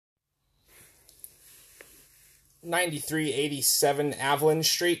9387 Anvil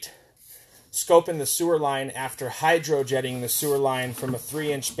Street, scoping the sewer line after hydrojetting the sewer line from a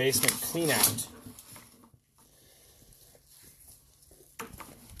 3-inch basement cleanout.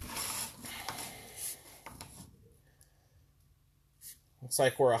 Looks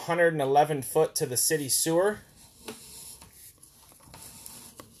like we're 111 foot to the city sewer.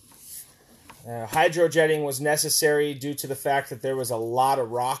 Hydrojetting was necessary due to the fact that there was a lot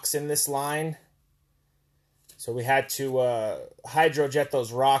of rocks in this line. So we had to hydrojet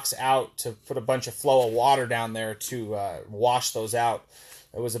those rocks out to put a bunch of flow of water down there to wash those out.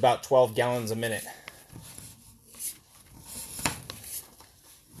 It was about 12 gallons a minute.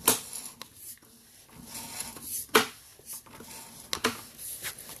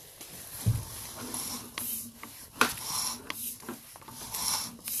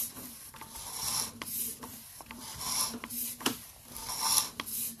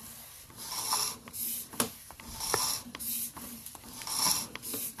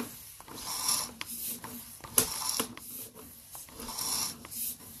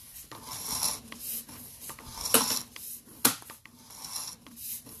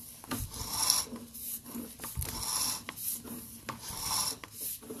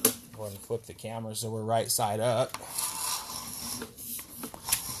 Go ahead and flip the camera so we're right side up.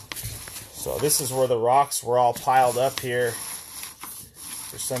 So this is where the rocks were all piled up here.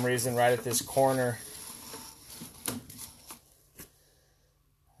 For some reason, right at this corner.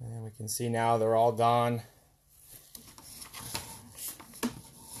 And we can see now they're all gone.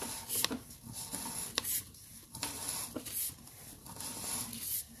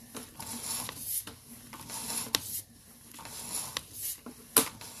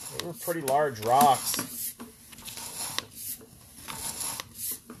 They were pretty large rocks.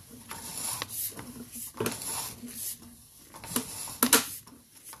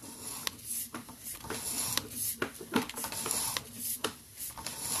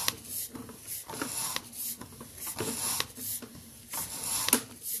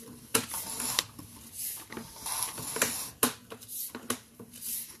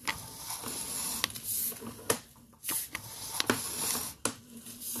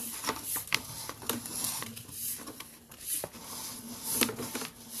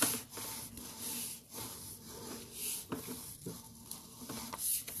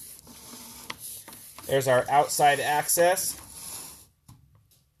 There's our outside access.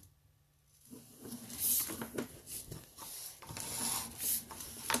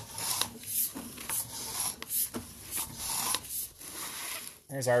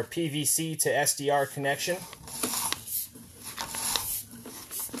 There's our PVC to SDR connection.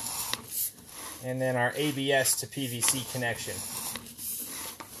 And then our ABS to PVC connection.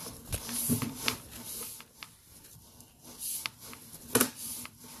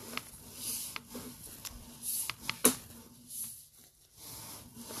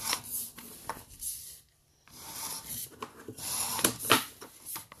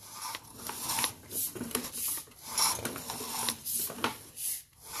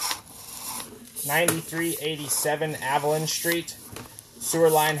 (9387) Anvil Street. Sewer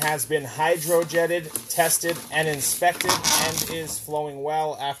line has been hydrojetted, tested, and inspected, and is flowing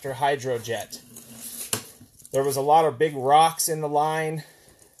well after hydrojet. There was a lot of big rocks in the line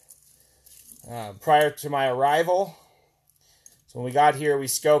prior to my arrival. So when we got here, we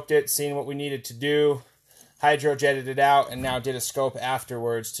scoped it, seen what we needed to do, hydrojetted it out, and now did a scope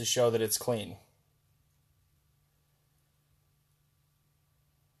afterwards to show that it's clean.